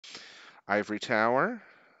Ivory Tower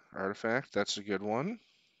artifact. That's a good one.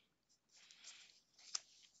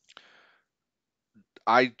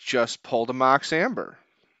 I just pulled a Mox Amber.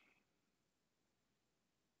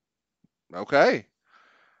 Okay.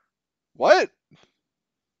 What?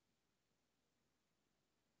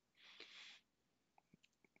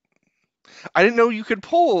 I didn't know you could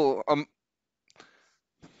pull.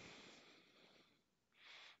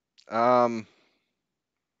 Um.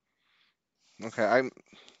 Okay.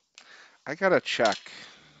 I gotta check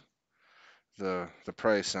the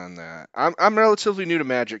price on that. I'm relatively new to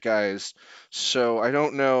Magic, guys, so I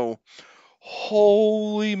don't know.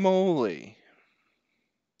 Holy moly!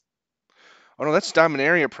 Oh no, that's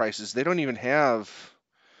Dominaria prices. They don't even have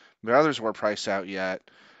Brothers War price out yet.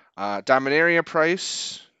 Dominaria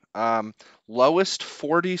price, lowest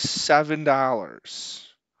 $47.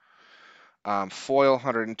 Foil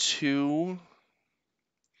 102.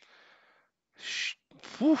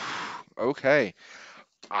 Whew, okay.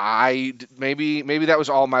 Maybe that was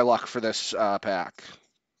all my luck for this pack.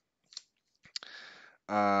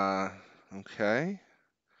 Uh, okay.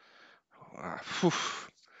 Whew.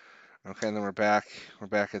 Okay, and then we're back. We're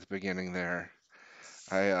back at the beginning there.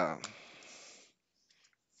 I'm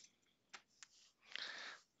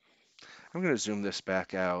gonna zoom this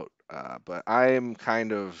back out, but I am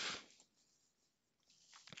kind of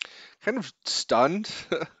stunned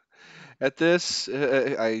at this.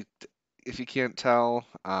 If you can't tell,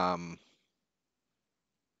 a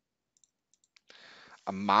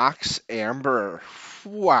Mox Amber.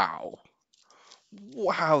 Wow,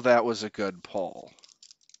 wow, that was a good pull.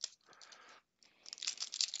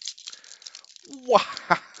 Wow,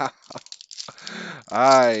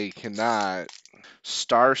 I cannot.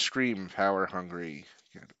 Starscream Power Hungry.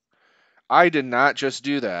 I did not just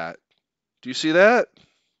do that. Do you see that?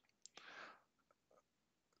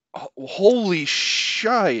 Holy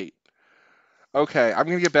shite. Okay, I'm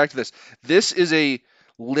gonna get back to this. This is a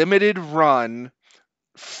limited run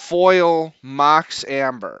foil Mox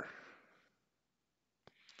Amber.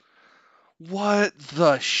 What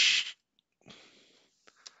the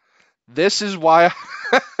This is why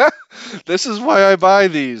this is why I buy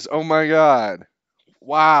these. Oh my god.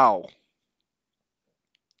 Wow.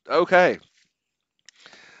 Okay.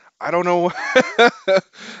 I don't know.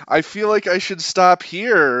 I feel like I should stop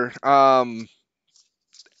here.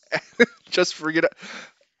 Just forget it.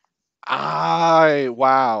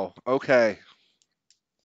 Wow. Okay.